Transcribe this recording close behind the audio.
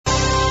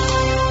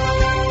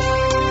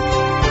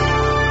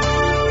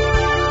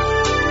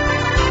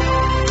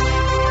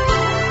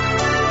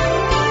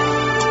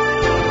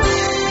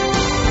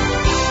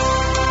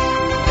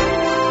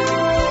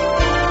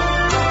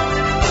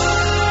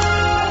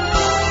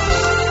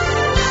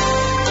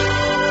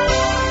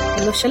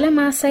Toloshole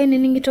Maasai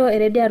niningito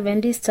Radio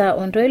Adventista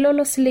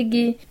ondoilolo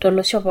siligi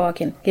tolosho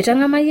pookin.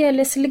 Kitang'amaye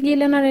le siligi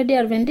lena Radio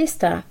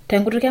Adventista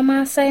tenkutuke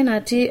Maasai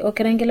natii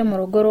Okerengele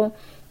Morogoro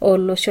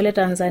oloshole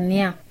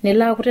Tanzania.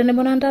 Nila kutene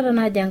bonantara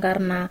na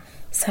jangarna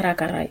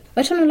Sarakarai.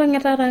 Watono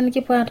langetara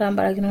nikipuata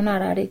mbarakino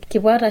narari.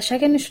 Kipuata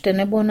shakenishu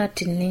tenebo na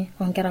tini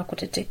onkera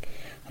kutitik.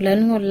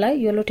 Olaningola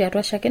yolo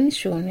tiatwa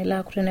shakenishu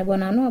nila kutene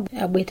bonano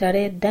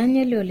abuitare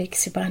Daniel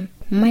Olekisipan.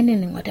 Maine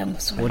ni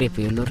ngwatanguso. Ore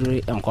pelotu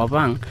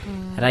enkopang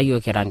rayo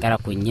kerangara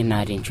kunyi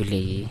na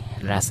rinchule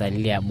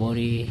rasani ya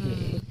bori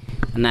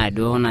na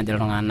do na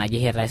dilonga na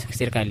jihera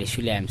serikali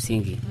shule ya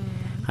msingi.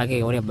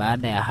 Hake ore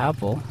baada ya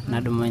hapo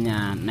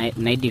nadumanya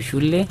naidi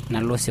shule na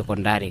lo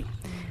sekondari.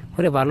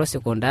 Ore balo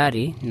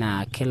sekondari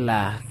na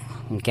kila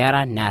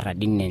nkera nara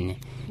dinenye.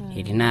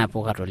 Ilina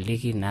hapo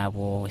Katoliki na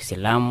hapo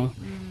Islamu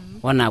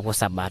wana hapo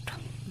Sabato.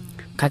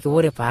 Kaki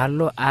ore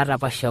palo ara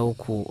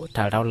pashauku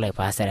taldaula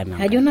pasera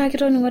mama. Ajuna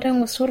kitoni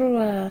ngotengo suru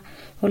wa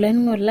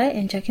oleningola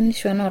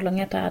enchakinisho na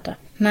olongeta ata.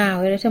 Na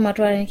werete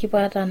matwara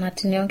nikipata na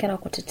tinionkera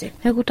kutete.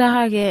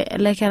 Ekutahage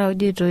lekera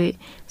ojitoi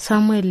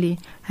Samueli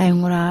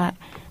aingura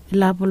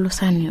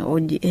ilapulusani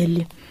oji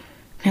Eli.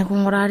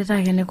 Nekungurari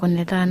take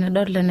nekoneta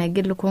nedole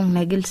negil kung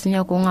negil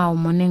sinya kung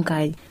aumone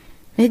nkai.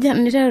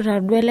 Niteru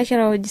tadua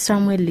lekera oji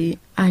Samueli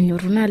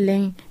anyoruna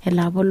leng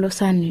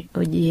ilapulusani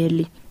oji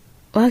Eli.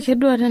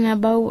 Wakedua tena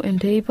bau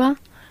enteipa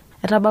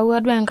etabau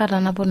adua enkata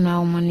napona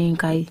aumone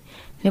nkai.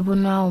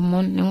 Nepona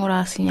aumon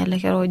ningura sinya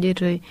lekera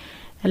ojitoi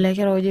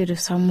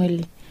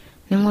Samueli.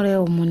 Ningure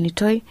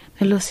omonitoi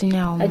nelo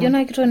sinya aumon.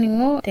 Ajona kitoni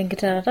ngo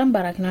tenkitarata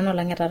mbarakina no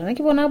langetara.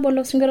 Nikipona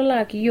bolo singero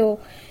laki yo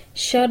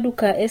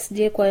Shaduka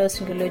SJ kwa yo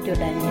singelo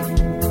Jordani.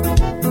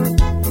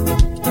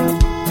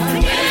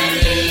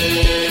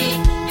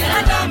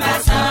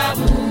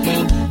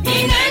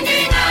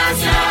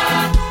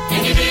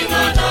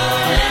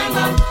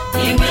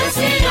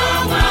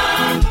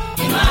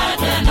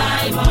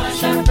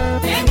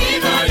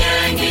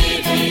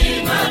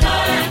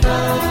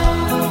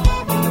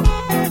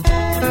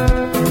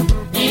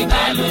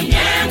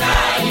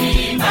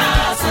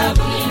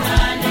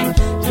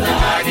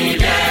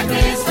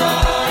 Kristo,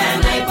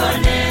 and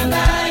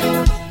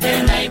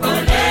I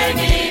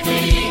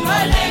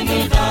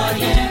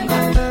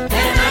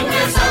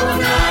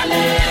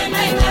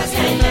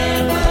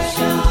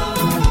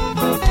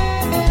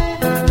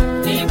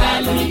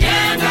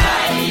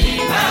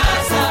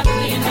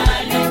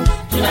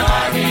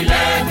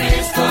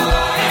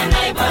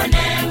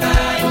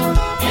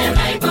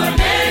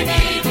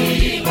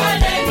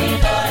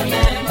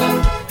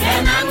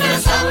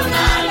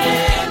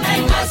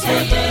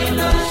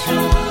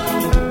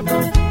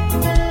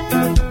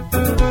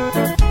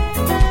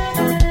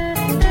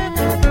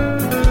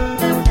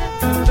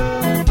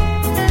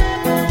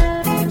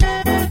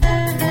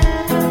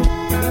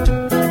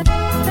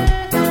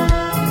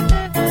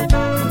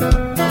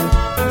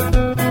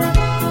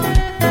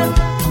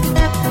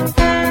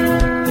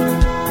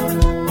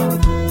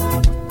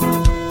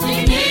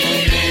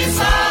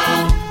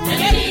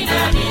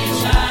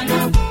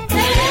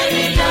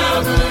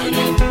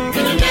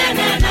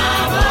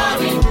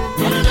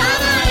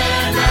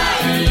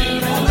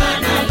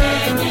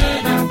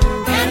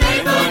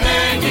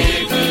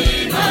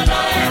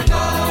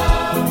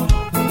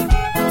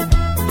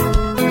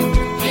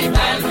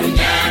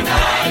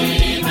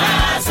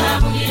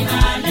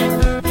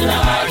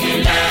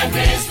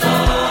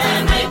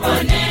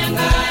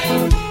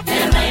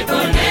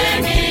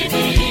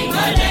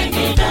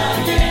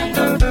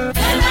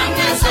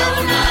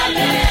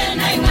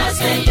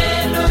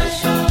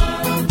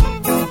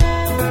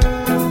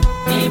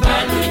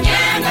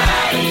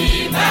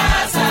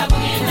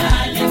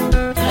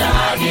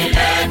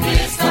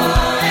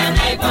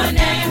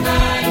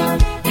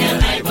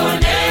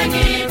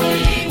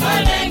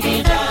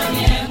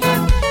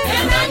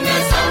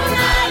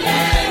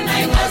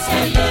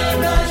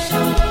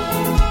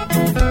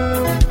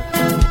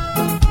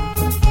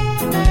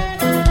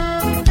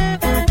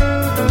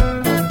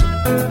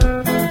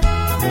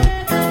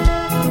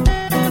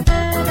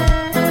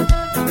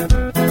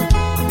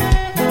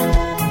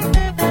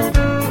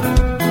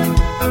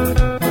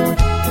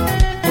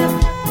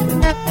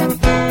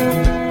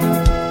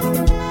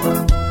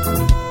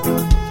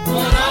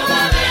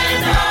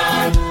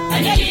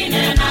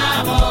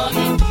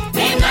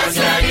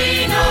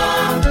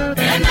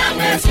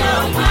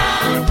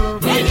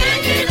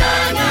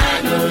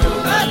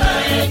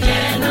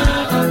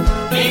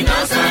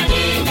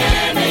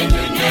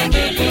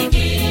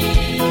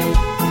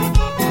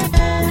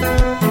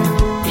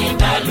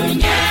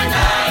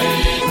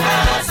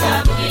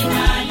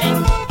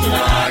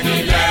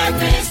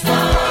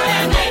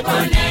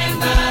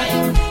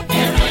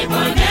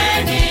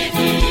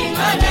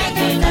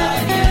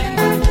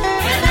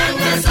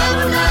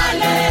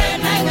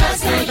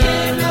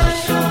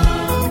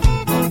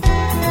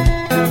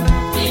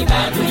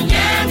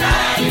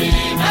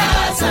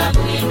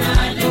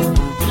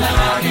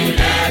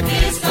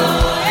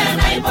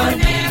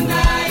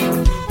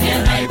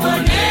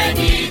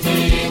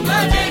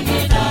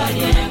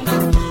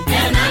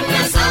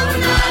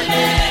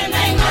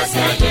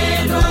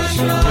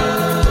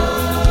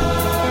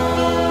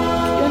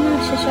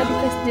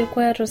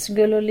kwaya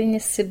tosigolo linyi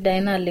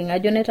sidai naleng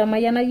ajo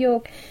netamayiana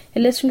yiok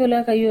ele singolo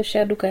aka yiok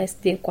shaduka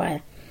SD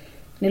kwaya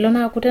nilo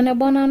na kutene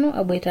bonanu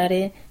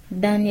aboitare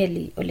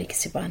Danieli Ole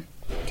Kisipan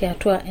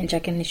tiatua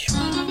enchakenisho.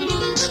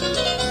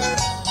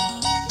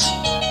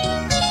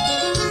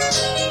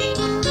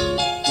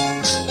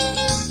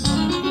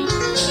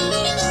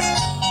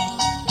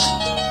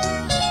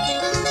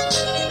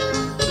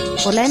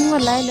 Olaini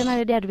ngolai lena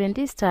Radio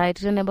Adventista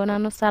itene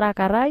bonano Sara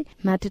Karai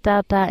na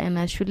titata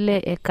ena shule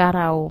e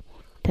Karao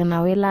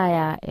tena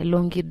wilaya e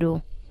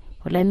Longido.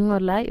 Olaini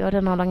ngolai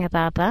yote na olonge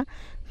tata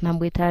na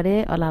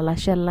mbuitare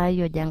olalashe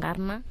lai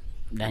ojangarna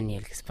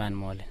Daniel Kisipan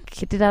Mole.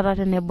 Kititata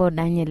tenebo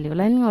Daniel.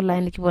 Olaini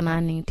ngolai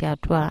nikibona ning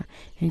tiatua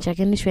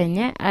enchakenisho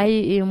enye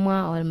ai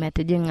imwa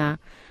olmetejinga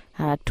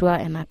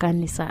atua ena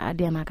kanisa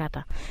adi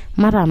anakata.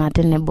 Mara na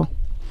tenebo.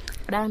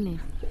 Dani.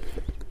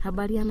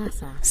 Habari ya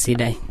nasa?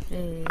 Sidai.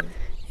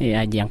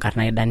 Aji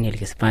angkarna Daniel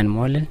Kisipan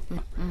Mole.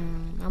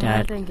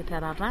 Amata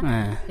ngitarata.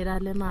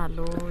 Irale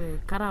nalo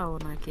Karao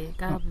nake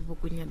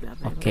kabibukunya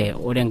baba. Okay,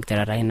 ore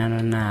ngitarata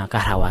inano na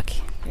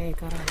Karawaki.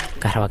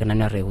 Karawaki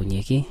nano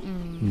reunyeki.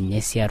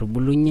 Nyesi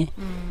arubulunye.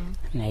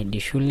 Na idi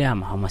shule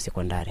ama homa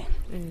sekondari.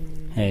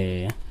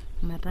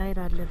 Mata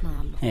irale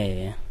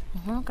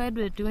nalo.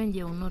 Kaidwe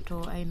tuwenje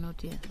unoto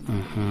ainotia.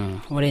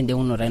 Ore nde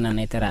unoto ina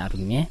naitera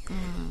arumye.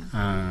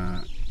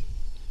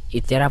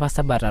 Itera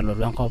pasabara lo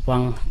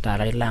enkopang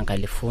tarari la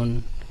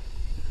nkalifun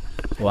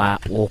wa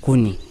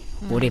okuni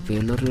ore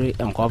peloru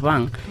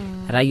enkopang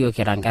rayo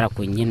kirangara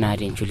kunyi na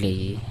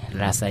renchule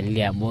rasani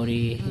le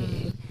abori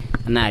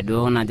na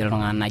do na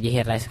delonga na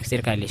jehera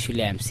serikali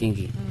shule ya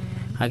msingi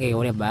hake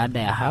ore baada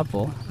ya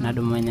hapo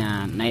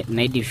nadumanya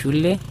naidi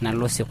shule na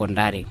lo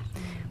sekondari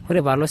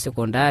ore ba lo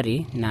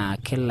sekondari na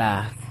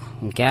kila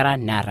ngara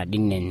na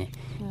radinene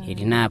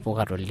ilina hapo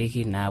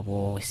Katoliki na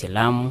hapo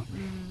Islamu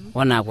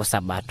wana hapo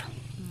Sabato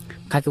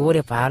kaki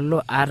ore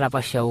palo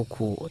arapa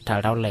shauku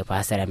taldaula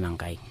ipasere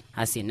mengai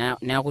asi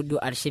na kudu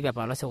arshipe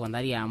palo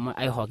sekondari ama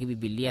ai hoki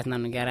Biblia na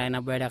ngara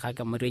na bada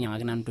kaka mari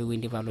nyangaki na ntu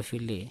windi palo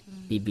shule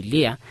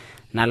Biblia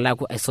na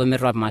laku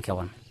isomero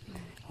makewon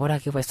ora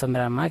kipa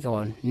isomero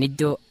makewon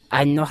nijo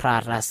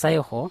anyorara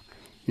saiho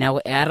na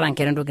era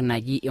nkere ntoki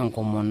naji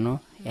enkomono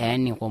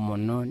yani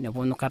komono ne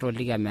bono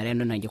Katolika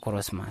merendo naji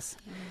Christmas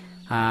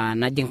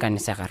najing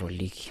kanisa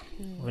Katoliki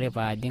ore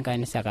pa jing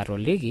kanisa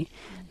Katoliki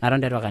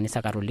narondero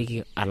kanisa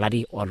Katoliki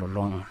alari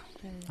ololonga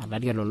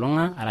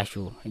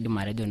arashu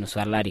idimarejo nusu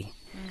alari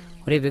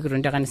ore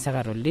bekironda kanisa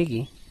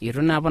Katoliki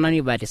iruna apana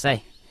ni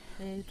batisai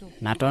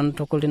naton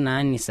tokuli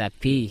nani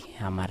sapi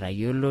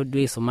amarayolo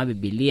dwe soma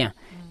Biblia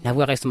na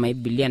kwa kaisoma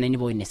Biblia na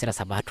nibo inesera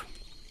Sabato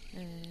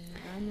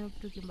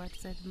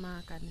tukimbatisa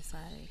ma kanisa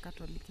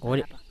Katoliki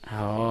ore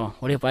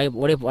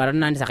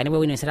arana nisa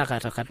kanibwe inesera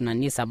katuna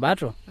ni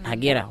Sabato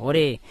agera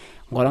ore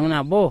ngolong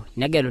nabo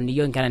negelo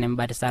niyo nkana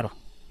nembatisaro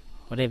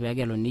ore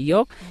begelo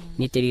niyo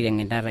niterire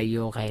ngendara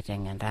yo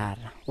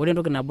kaitengendara ore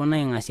ndoki nabo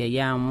na ngasia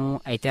yamu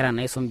aitera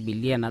na isom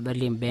Biblia na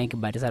dali mbenki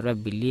batisaro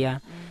Biblia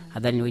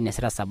adali ni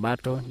inesera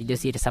Sabato nijo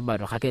si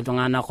Sabato kake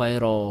tongana ko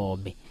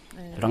irobe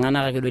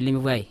tongana kake do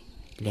limibwai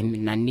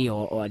nani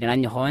o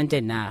nani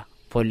honte na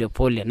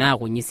pole na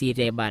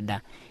kunyisire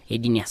ibada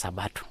edini ya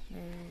Sabato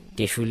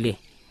te shule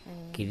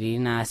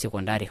kirina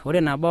sekondari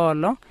ore na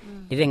bolo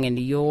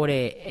nitengeni yo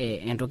ore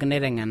entoki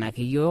naitengena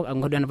kiyo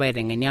angodon pa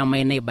itengeni ama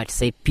ina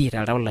ibatisai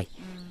pira laulai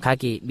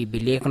kake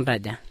Biblia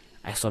kuntaja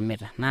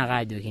aisometa na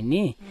kajo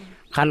kini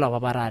kalo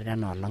paparata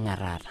no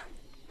longarata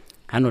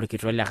anor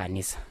kitole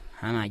kanisa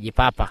anaji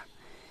papa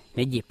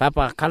neji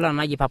papa kalo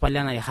naji papa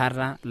lena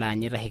ihara la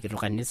nyira hikitu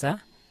kanisa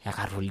ya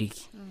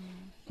Katoliki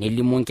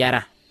nelimu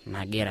nkera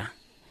nagera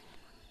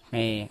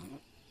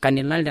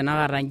kanilal de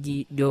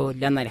nagaranji do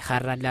lena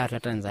ihara la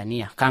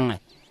Tanzania kanga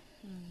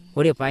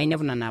ore paine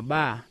puna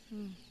naba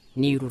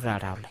ni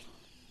rurara lai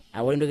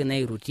awore ndoki na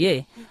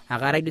irutie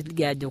akara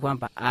ditligi ajo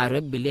kwamba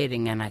arebile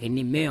ngana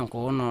kini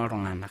meonko ono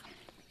rongana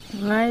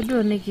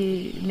ngaido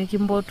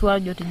nikimbotu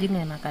ajo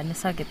tijinga na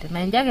kanisa kete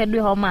na njake dwe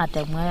homa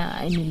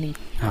atemwa nini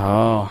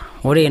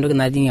ore ndoki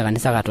na jinga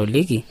kanisa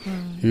Katoliki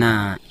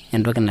na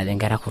ndoki na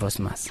jengera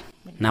Christmas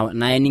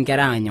na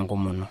ninkera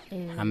nyangomono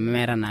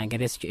amera na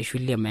ngere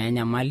shule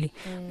mayanya mali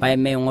pai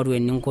meongoru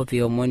eninko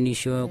pio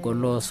monisho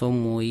kolo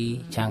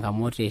somoi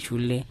changamoto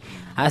shule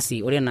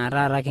asi ore na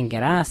rara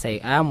kingera sai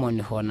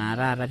amoni ho na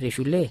rara te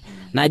shule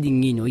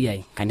najinginyo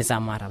yai kanisa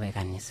mara bai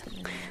kanisa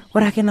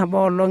ora kena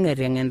bolonge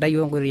rengenda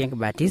yongori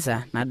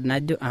yangibatisa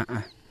najo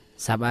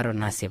Sabaro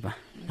nasiba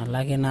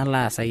nalake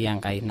nala sai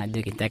yangai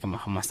najo kitake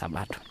mahoma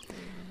Sabato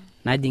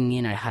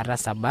najingina hara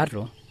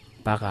Sabato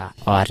paka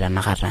ora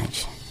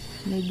nakatanji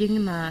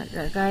nejingina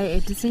kai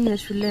etisinya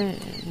shule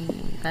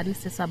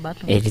kanisa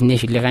Sabato etisinya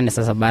shule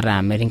kanisa Sabato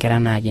ameringera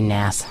na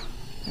jineasa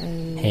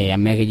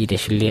ameke jite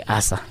shule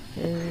asa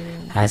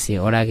asi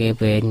ora ke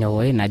pe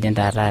nyowe na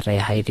jenda rara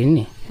ya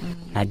haitini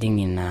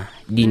najingina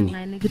dini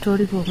na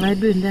nikitoriko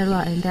ngaido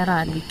ndara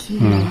aliki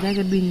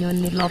njake binyo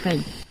ni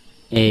lopen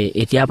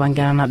eti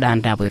apangana na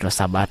danda apoito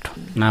Sabato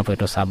na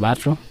apoito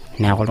Sabato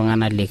na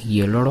kulungana leki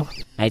yoloro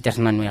na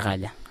itasna nwe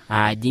kaja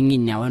jingi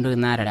nya wendo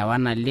na rara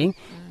wana ling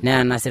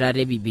na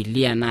nasirate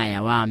Biblia na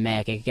ya wa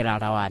me kekira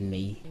rawa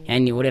mei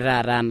yani ore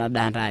rara na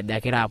danda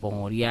dakira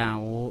pongoria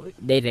o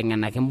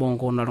deitengena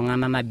kimbongo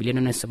nolungana na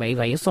bileno ne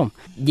subaiva yisom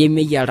je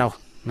meyarao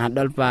na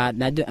dolpa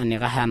nado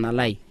aneka hana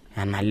lai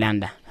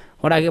analanda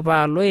ora ke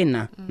pa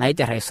loina na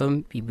itara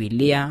isom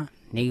Biblia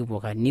nekipo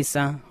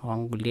kanisa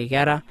wangulie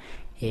kera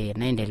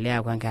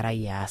naendelea kwa nkera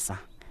yasa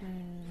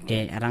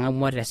de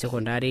arangamwa ya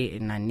sekondari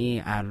nani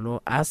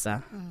alo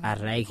asa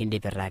arai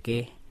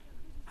kindeperake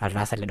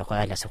alasa le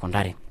dokola ya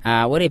sekondari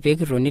ore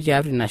pekironi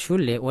tiafi na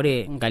shule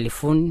ore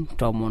ngalifun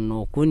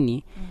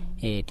tomonokuni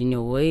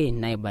tinewoi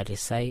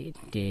naibatisai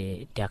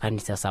te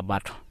kanisa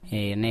Sabato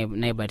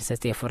naibatisai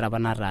te fora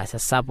bana rasa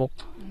sapok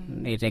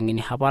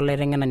itengeni hapala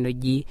irengena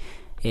noji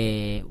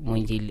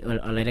mwinjili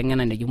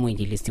olerengena noji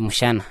mwinjilisti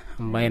mushana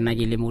ambaye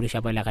najile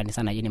murisha pale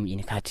kanisa najini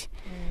mjini kati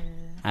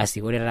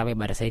asi ore rabai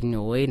batisai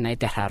tinewoi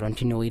naitaharon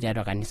tinewoi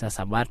ta kanisa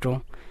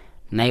Sabato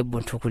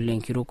naibontu kule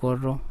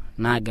nkirukoro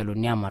na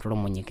galoni amatoro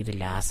mwenyekiti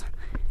le asa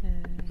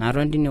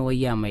narondi ne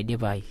woya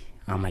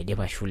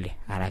amaidepa shule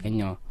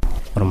arakenyo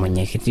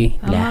mwenyekiti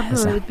le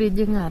asa amado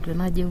ipejinga to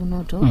na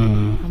jeunoto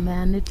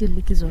amaneti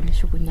likizo ni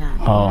shukunya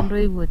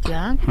ndo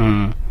ivotia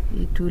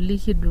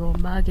ituliki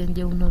domba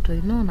kenje unoto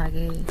ino na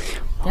ke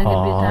yake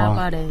bita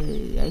pare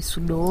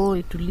aisudo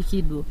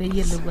ituliki do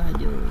peyele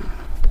gwajo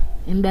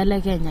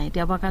imbele Kenya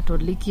itiapa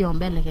Katoliki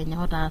ombele Kenya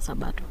hota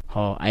Sabato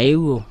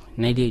aiwo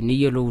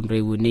niyelo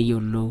ndaiwo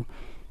niyelo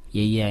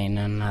yeya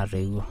ina na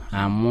rego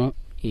amo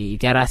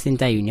itara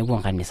sinta yune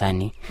kwa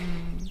kanisani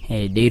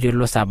deire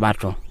lo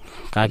Sabato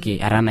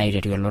kaki arana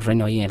ire lo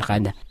roni oyin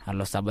kada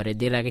alo sabare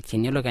dira ke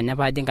chinelo kanya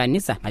pa din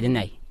kanisa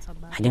ajinai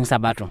ajing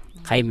Sabato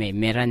kai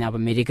mera nya ba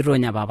merikiro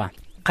nya baba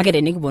kake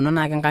de nikibono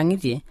na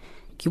kangitie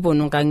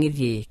kibono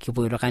kangitie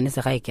kiboiro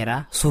kanisa kai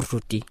kera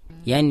surtuti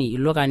yani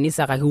ilo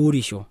kanisa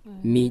kakiurisho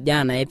mi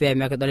jana epe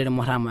mekedole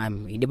muharama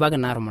idibag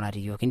na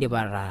rumariyo kindi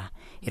bara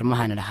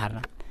irmahana da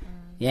hara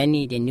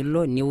yani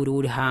denilo ni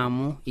uri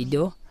hamu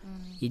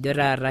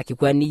idora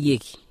kikwani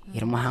yeki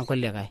irmahan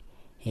kolle kai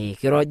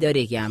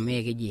kirojere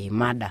kyame keji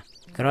mada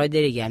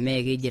kirojere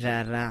kyame keji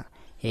rara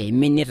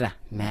minira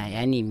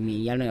yani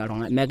mi yalo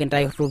yaronga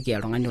mekintai ruki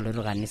yaronga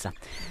ndolo kanisa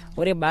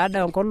ore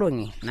baada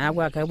onkolongi na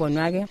kwa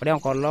kaibonu ake ore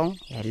onkolong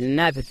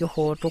na piki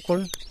ho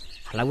tukul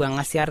alabu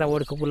angasiara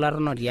ore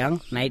kukularno riang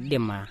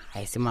naidima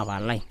aisima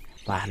balai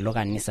lo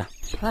kanisa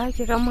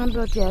pake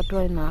kamando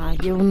tiatwa na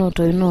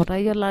jeunoto ino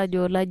tayola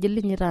jo la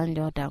jilinyira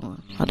njotangwa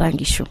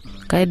atangisho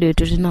kaido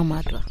etutina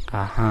matwa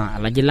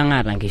alajilanga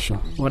atangisho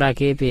ora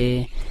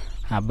kepe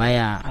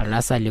abaya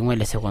alasa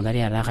lingwele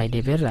sekondari ara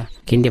kaidepera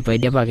kinde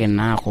paide pake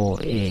nako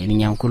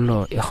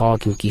ninyankulo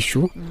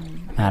ihokinkishu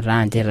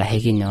ara ntera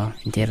hekinyo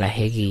ntera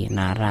heki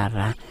na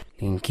rara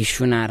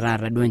nkishu na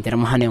rara do ntera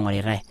mahane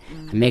ngorirai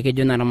ameke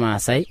jona na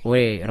masai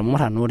ore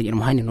rumura nori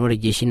mahane nori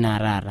jeshi na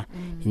rara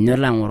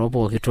nyola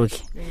ngoropo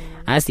kitoki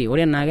asi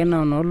ore nage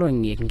na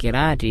nolongi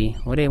ngirati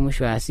ore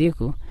mwisho wa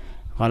siku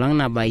kolong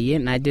na baye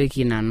na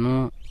joki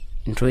nanu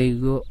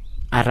ntoigo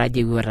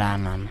araje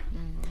gorana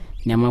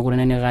nyama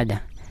kuna ne gaja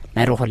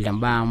na roholle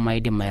mba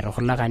maidi mai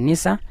roholla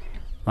kanisa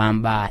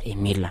bamba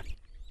emila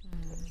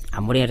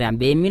amure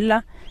rambe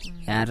emila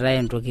ya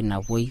rai ntoki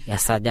na poi ya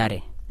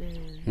sajare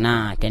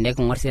na tende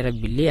kungorsiera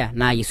Biblia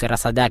na yisera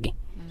sadaki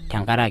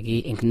tangaraki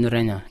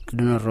inkinurenya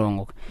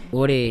kidunorongo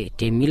ore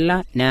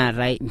temila na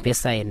rai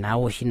mpesa na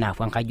woshina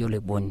kwa nkajole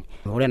boni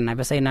ore na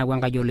pesa ina kwa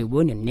nkajole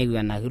boni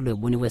negwa na kilo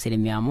boni wesele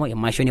miamo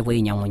emashoni po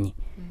inyamunyi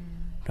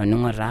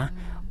toningora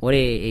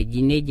ore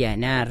ejineja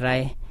na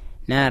rai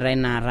na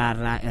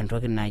rara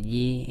entoki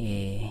naji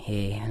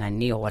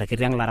nani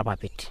warakirang lara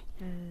papit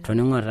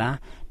toningora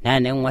na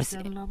ngwasi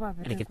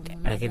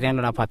rakirang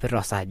lara papit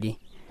rosadi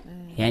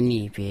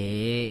yani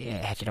pe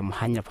hatira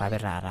mahanya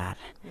papirara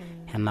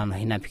hanano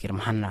hina pikir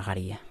mahana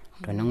kariya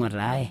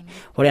toningora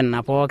ore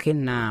na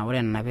pokin na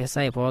ore na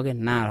pesa pokin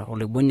na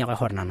olebunya ka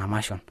horna na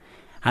mashon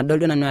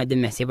adoldo nanu ade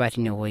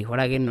mesibati ne woi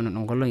ora ke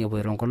ngolong yebo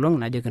ngolong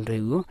na de kento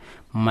igo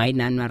mai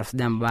na na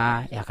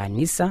rasdamba ya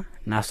kanisa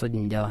na so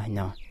dinja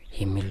nyaw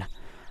himila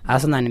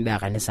asana ni ba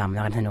kanisa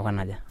amna kan no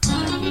kanada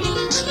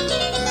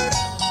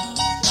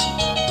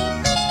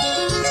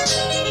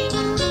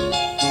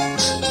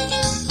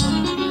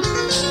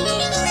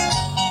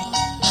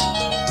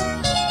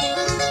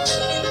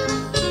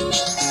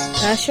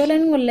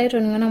Asholen ngolle to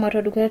ngana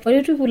mato duka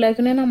ori tu pula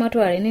kunena mato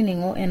are ni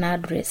ningo en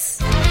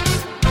address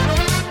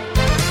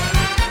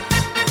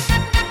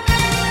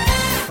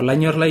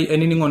Olanyor lai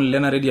eniningon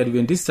lena Radio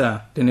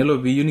Adventista tenelo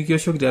biyuni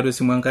kioshok diaro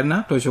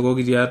simankarna to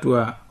shokoki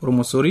diatua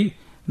Romosori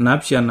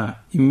napshana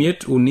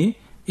imiet uni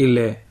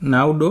ile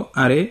naudo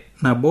are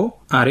nabo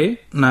are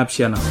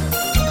napshana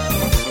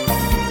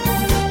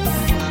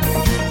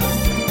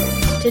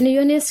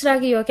Teniyoni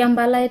sragio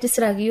kambala eti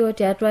sragio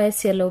diatua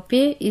SLOP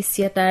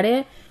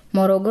isietare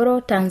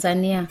Morogoro,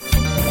 Tanzania.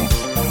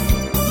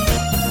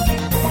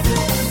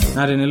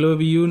 Na tenelo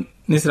biyu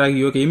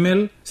nisragio ke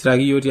email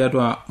sragio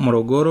tiatwa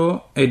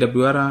morogoro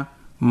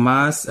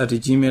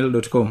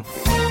awr@gmail.com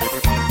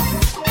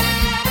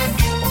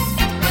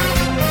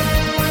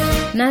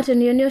na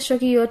teniyieu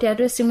nioshoki iyiok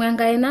tiatua esimu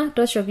enkaina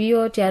tooshoki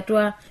iyiok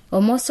tiatua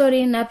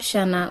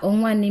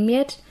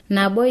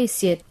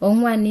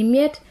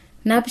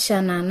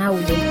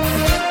 075-158-459.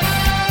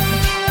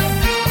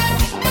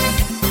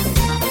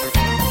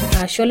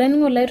 Ashe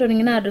olainining'o lai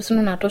toning'ina ajo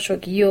sinu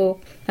natooshoki iyiok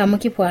amu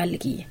kipuo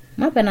aaliki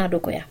mapena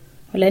dukuya.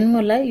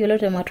 Olainining'o lai yiolo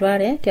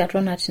tematuare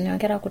tiatua natini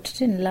onkera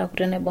kutiti nilo aaku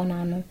tenebo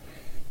nanu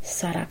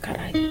Sara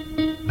Karai.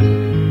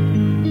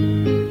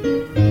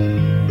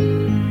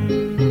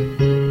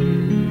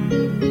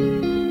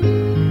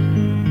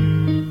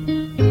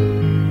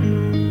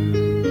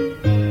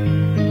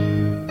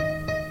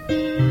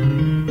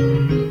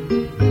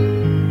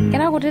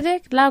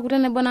 Laa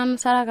kutenebo nanu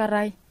Sara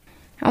Karai.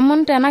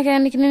 Amun tenake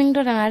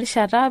nikinining'ito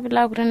tenarishata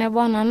laa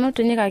kutenebo nanu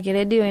tinyikaki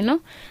redio ino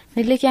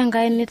niliki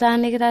enkai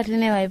nitaanikita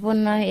tine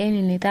waipona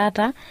enini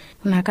taata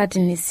kuna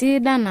katini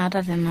sida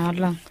naata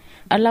tenaolong.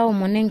 Ala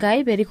omoni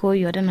enkai perikoo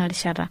iyiok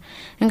tenarishata.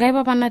 Enkai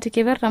papa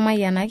natikiper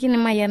tamayianaki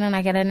nimayiana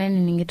nakera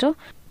nenining'ito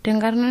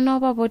tenkarna ino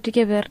papa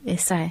otikiper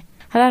Esaya.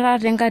 Ala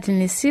taata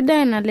enkatini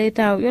sida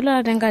naleita yiolo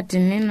taata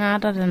enkatini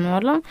naata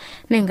tenaolong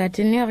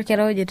nenkatini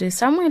orkera ojeto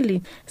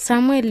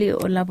Samueli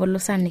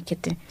olapolosani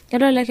kiti.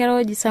 Yiolo ele kera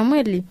oji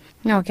Samueli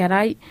naa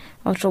orkerai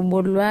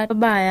otobolua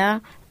baya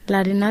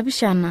larin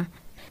 7.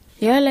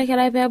 Yiolo ele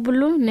kerai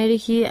peebulu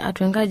neriki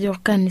atua enkaji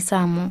orkanisa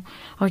amu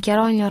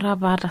orkera onyorra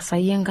paata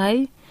sayie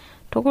Enkai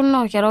tukul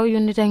naa orkera oyieu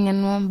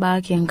niteng'enu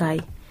mbaaki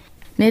Enkai.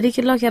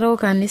 Neriki ilo kera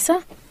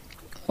kanisa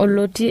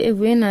oloti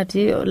ewuei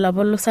natii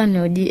olapolosani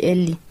oji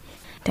Eli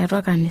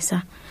tiatua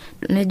kanisa.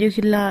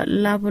 Nejoki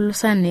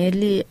lapolosani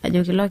Eli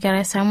ajoki ilo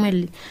kerai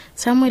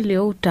Samueli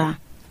outa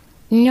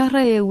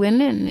nyorra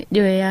ewuene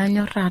jo ya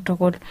nyorra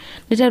tukul.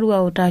 Niteru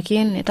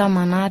autaki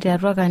nitamanaa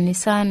tiatua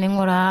kanisa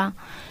ning'uraa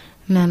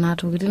nena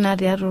tokitin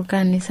natii tiatua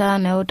kanisa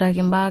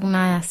neutaki mbaa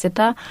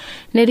naasita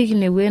neriki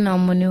newuei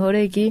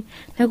naomonihoreki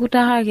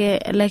nekutakaki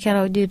ele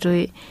kera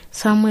ojeito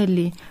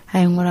Samueli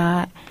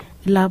aing'uraa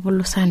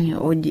ilapolosani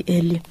oji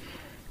Eli.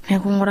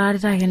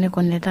 Nekung'urarita ake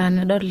nikonita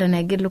nidol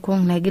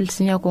negil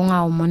sinya kung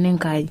aomoni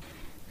Enkai.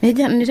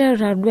 Niteru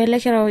taduo ele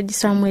kera oji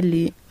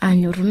Samueli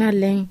anyorru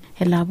naleng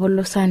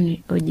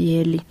ilapolosani oji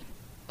Eli.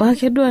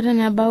 Wake duo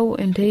tenebau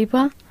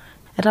enteipa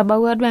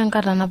etabawua duo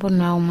enkata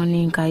naponu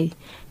aomoni Enkai.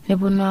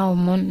 Neponu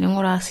aomon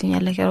ning'uraa sinya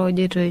ele kera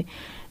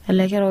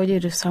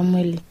ojeito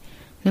Samueli.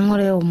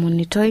 Ning'uraa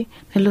eomonitoi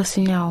nelo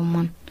sinya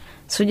aomon.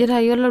 Sujita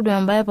yiolo duo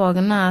embae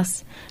pookin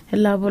naas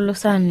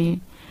ilapolosani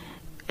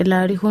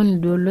ilarikoni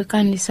duo le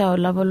kanisa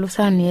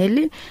olapolosani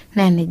Eli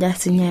na enija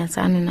sinya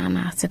esani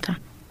naasita.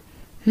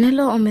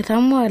 Nelo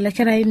ometamua ele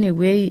kerai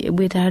inewuei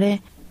eboitare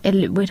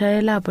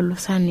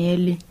ilapolosani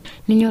Eli.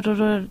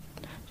 Ninyototo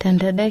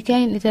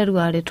tentedekei niteru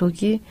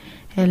aretoki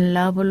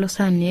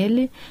ilapolosani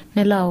Eli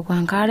nelo aoku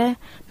enkare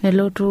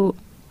nelotu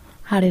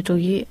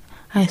aretoki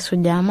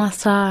aisuja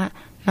masaa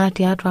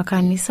natii atua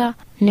kanisa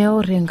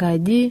neor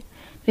enkaji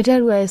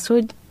niteru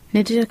aisuj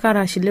netii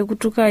karash le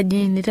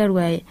kutukaji niteru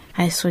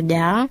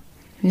aisujaa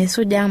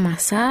nisuja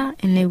masaa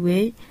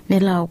enewuei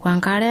nelo aoku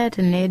enkare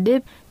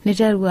tenedip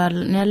niteru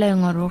nelo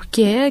aing'oru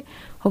irkeek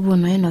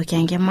oponu ainokie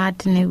enkima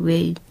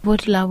tinewuei.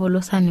 Poti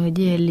ilapolosani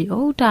oji Eli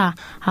outa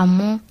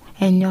amu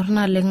enyor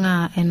naleng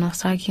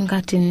ainosaki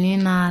nkatini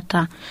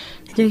naata.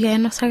 Nejoki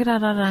ainosaki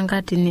taata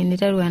nkatini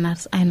niteru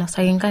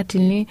ainosaki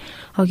nkatini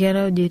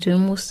orkera ojeito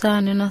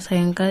Musa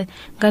ninosaki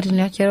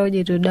nkatini orkera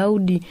ojeito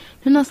Daudi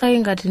ninosaki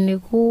nkatini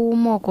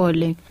kumok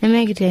oleng.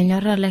 Nemekiti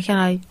enyor ele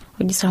kerai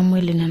oji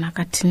Samueli nena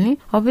katini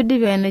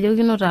opidipe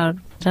nejoki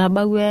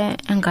tabawua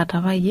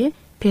enkata payie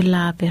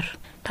pilaper.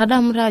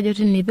 Tadamu ajo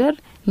tiniper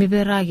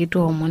miperaki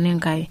tuomoni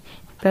Enkai.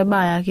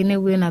 Pebaya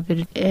kinewuei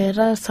naperito.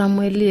 Era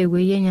Samueli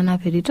ewuei enye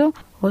naperito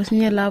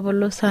osinye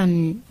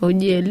ilapolosani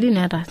oji Eli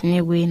neeta sinye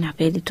ewuei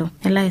naperito.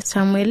 Ela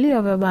Samueli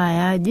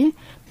opebaya aji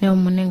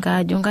neomoni Enkai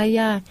ajo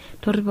Enkai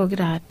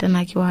torripokita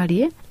tena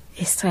kiwarie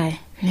Esaya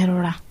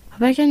nerura.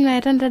 Apakenya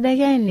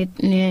etentedeke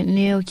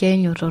neoki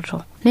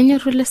enyototo.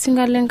 Nenyorru ile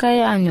singa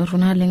lenkai anyorru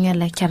naleng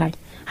ele kerai.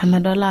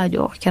 Amedol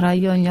ajo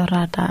kerai onyor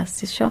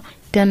ataasisho.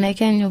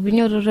 Tenekenyu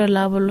pinyototo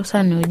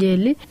ilapolosani oji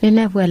Eli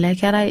ninepu ele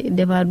kerai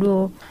idipa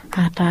duo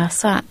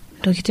ataasa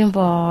ntokitin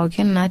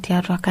pookin natii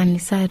atua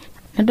kanisa.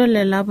 Nedol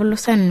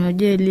ilapolosani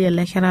oji Eli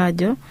ele kerai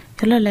ajo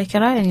yiolo ele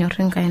kerai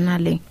enyorr Enkai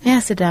naleng.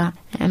 Neasita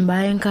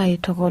embae Enkai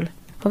tukul.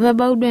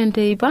 Opebau duo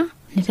enteipa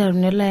niteru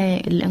nelo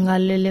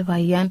engalele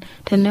payian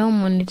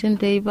teneomoni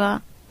tenteipa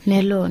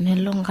nelo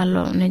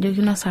ngalo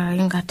nejoki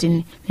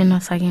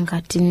ninosaki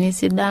nkatini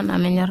sidan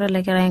amenyorra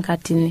ele kerai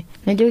nkatini.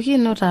 Nejoki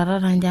notara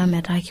tanja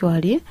metaki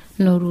warie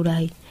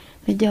norurai.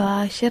 Nejo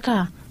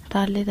asheta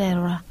talita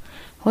erura.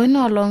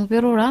 Hoino olong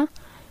pirura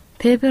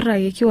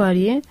peperaki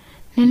kiwarie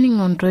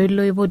nening'o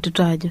ntoilo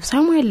ipotito ajo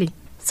Samueli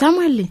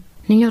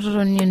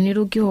ninyototo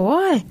niruki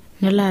oi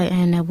nela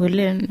enepo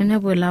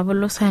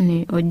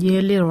ilapolosani oji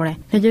Eli rure.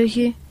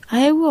 Nejoki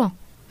aiwo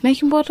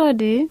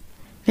mekimpotodi.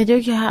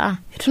 Nejoki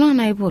ituna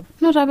naipot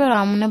notapero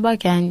amu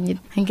nebaki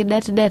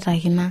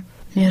enkidet-detakina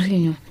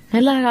nerinyo.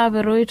 Nela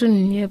kapero itu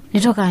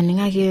nitoka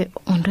aning'aki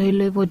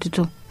ontoilo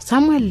ipotito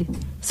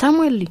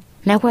Samueli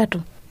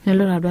nekwetu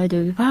nelo tadua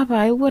ajoki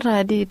papa aipuo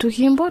taadi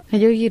tukimpot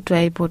nejoki itu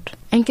aipot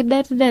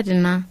enkidet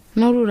ina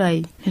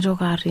norurai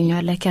nitoka arinyo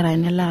ele kerai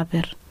nelo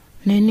aper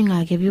nening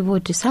ake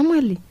pipoti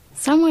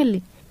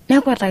Samueli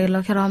nekwataki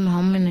ilo kerai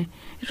omehomene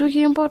itu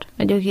kimpot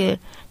nejoki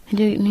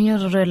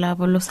ninyototo ilo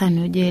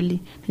apolusani oji Eli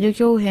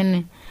nejoki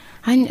ouhene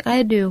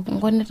aidio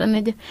nkonita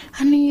nejo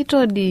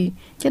aningito di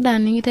kida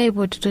aningita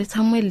ipotito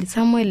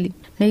Samueli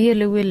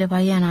neyiolou ele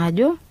payian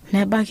ajo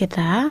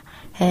nebakita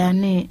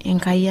eyane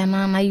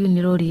enkayiana nayieu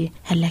nirorie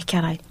ele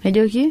kerai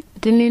nejoki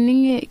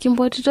tininingi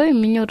kimpotito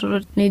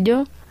iminyototo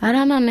nejo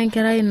arana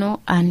nenkerai no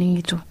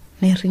aningito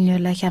nerinyo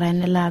ele kerai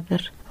nelo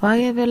aper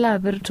wake pelo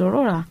aper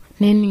torora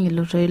nening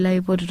iloto ilo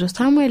ipotito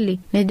Samueli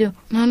nejo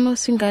nano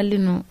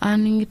singalino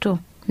aningito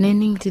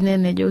nening tine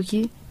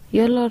nejoki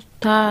yolo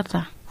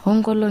taata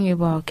onkolongi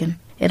pookin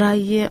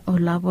irayie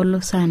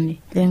olapolosani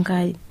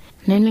lenkai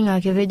nening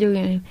ake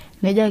pejoki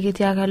neja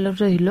kitiaka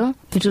loto hilo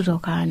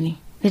pitutokani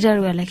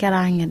niteru ele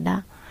kerai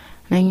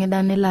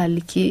ang'ida nelo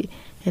aliki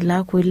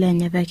elaku ile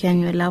enye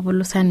pekenyu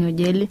olapolosani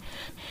oji Eli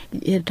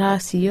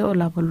itaasiye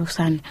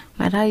olapolosani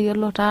metaa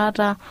yiolo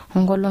taata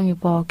onkolongi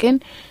pookin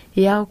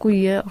iyaku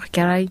yie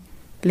orkerai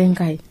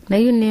lenkai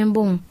neyieu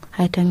nimbung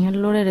aiteng'en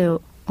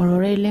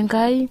ororei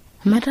lenkai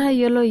metaa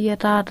yiolo yie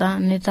taata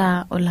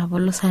nitaa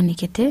olapolosani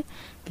kiti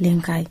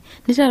lenkai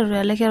niteru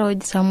ele kerai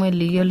oji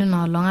Samueli yiolo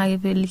ina olong ake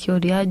pelikio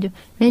ajo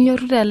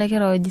nenyoru ele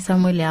kerai oji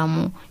Samueli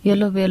amu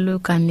yiolo pelo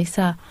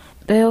kanisa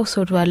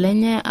peosotu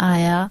alenye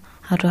aya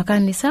atua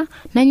kanisa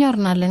nenyor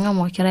nalenga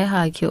mokerai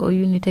haki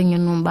oyu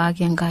nitengenu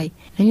mbake nkai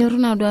nenyoru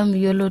nadu amu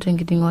yiolo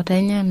tenkitingota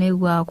enye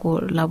neewu aku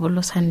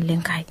lapolosani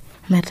lenkai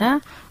metaa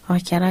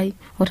okerai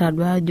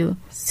otadua ajo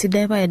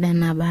sidai paida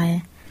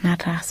nabaya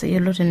nataasa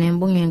yiolo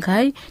tenembung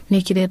enkai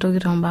nikiretoki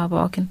tombaa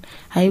pookin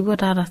aipuo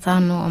taata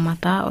sano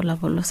omata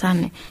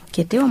olapolosani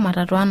kiti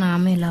omatatu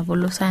ame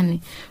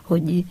lapolosani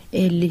oji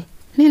Eli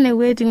nine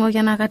waiting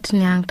okena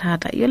katini ang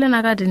taata yiolo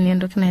nakatini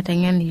entoki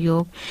naitengen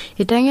iyiok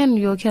itengen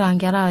iyiok kira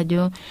nkera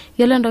ajo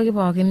yiolo entoki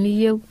pookin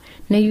niyieu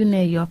neyieu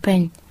neyo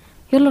peny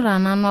yiolo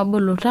tananu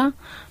abuluta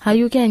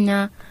ayu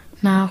Kenya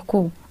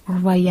naaku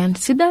orpayian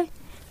sidai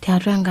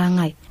tiatua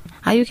enkangai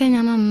ayu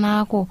Kenya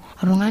naaku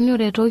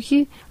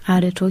oltung'ani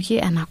aretoki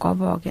enakop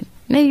pookin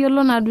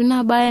neyiolo nadu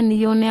nabaya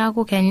niyieu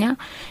neaku Kenya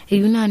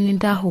eyieu naa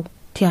nintahu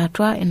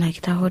tiatua ina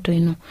kitahoto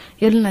ino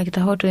yiolo ina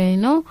kitahoto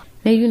ino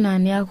neyieu naa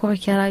niaku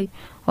orkerai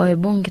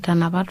oibung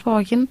kitanapat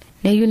pookin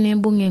neyieu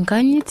nimbung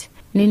enkanyit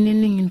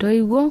nining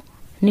intoiwuo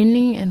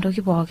nining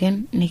entoki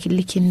pookin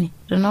nikilikini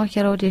tenaa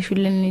orkerai otii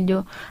shule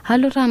nijo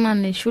alotu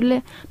nanu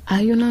shule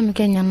ayieu nanu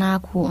Kenya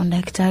naaku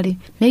ondaktari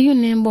neyieu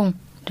nimbung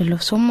lelo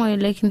somo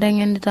ile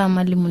kintengenita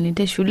malimuni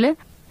te shule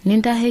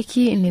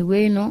nintaheki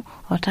inewuei ino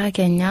otaa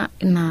Kenya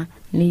ina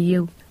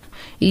niyieu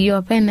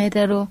iyo pe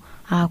naiteru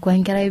aku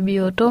enkerai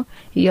bioto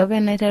iyo pe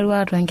naiteru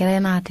atu enkerai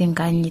naata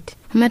enkanyit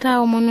metaa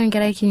omonu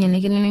enkerai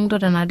kinyi kininingito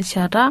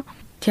tenarishata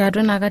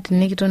tiatua nakati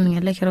nikitoning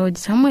ele kerai oji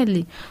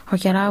Samueli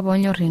okera apa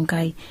onyor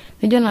enkai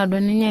nijo nadu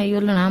ninye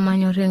yiolo naa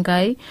manyor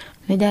enkai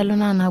nejalo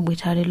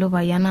naboitare lo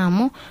payian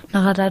amu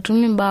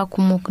nakatatumi mbaa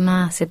kumok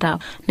naasita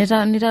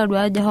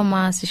nitadua ajo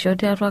homaasisho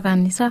tiatua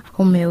kanisa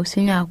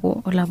omeusinya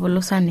aku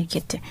olapolosani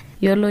kiti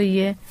yiolo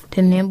yie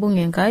tenembung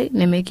enkai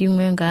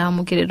nemeking'u enkai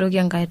amu kiretoki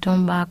enkai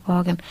tombaa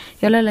pookin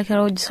yiolo ele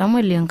kerai oji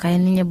Samueli enkai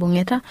ninye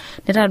bungeta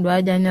nitadua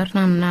ajo anyor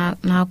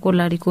naaku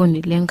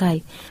larikoni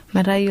lenkai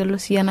metaa yiolo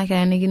siye ena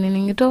kerai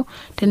nikininingito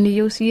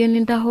teniyieu siye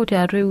nintaho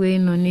tiatua ewuei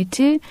ino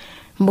nitii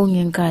mbung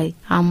enkai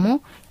amu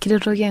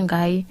kiretoki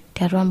enkai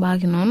tiatua mbaa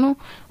kinono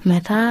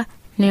metaa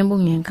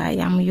nembung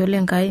enkai amu yiolo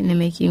enkai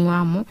nemeking'u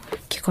amu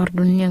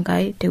kikorduni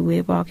enkai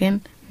tewuei pookin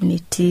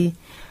nitii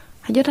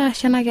ajo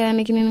taasha ena kerai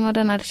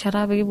nikinining'ota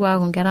narishata pekipuo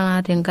aaku nkera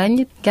naata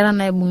enkanyit nkera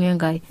naibung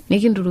enkai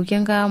nikinturuki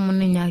enkai amu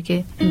ninye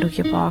ake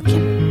entoki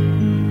pookin.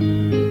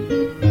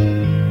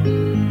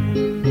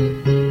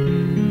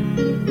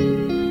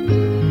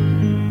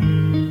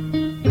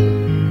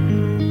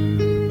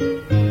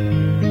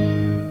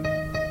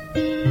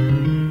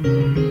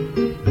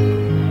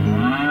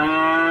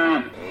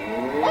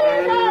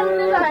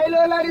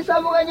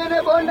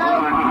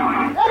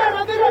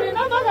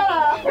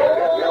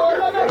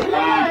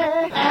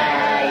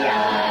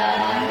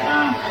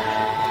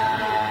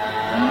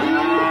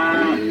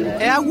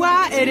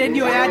 Ewa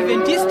radio ya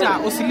Adventista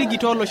osiligi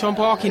tolo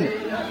shompookin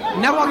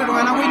nepoki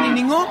tung'anak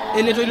oinining'o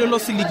eletoilo lo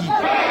siligi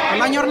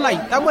olanyor lai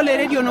tabole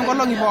radio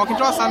nongolongi pookin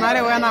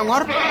toosanare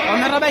wenang'or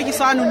ometabaiki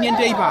saa uni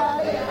enteipa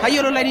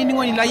kayiolo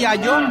lainining'oni lai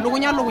ajo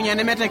lukunya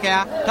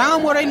nemetekea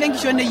tang'amore ile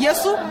nkishone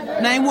Yesu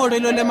naing'ore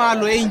ilo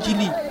lemaalo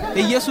einjili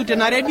Yesu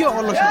tena radio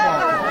olosho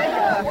pookin.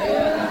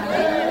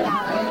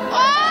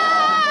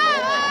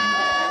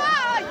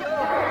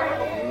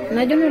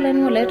 Najono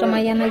lani wala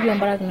itamayana yu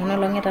ambarak nyono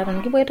longeta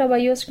nikipoita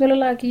bayo sikolo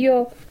la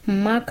kiyo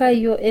maka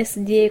yo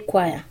SJ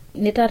choir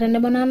nitata ne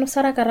banano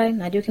sarakarai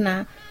najoki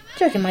na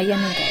choki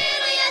mayana ngai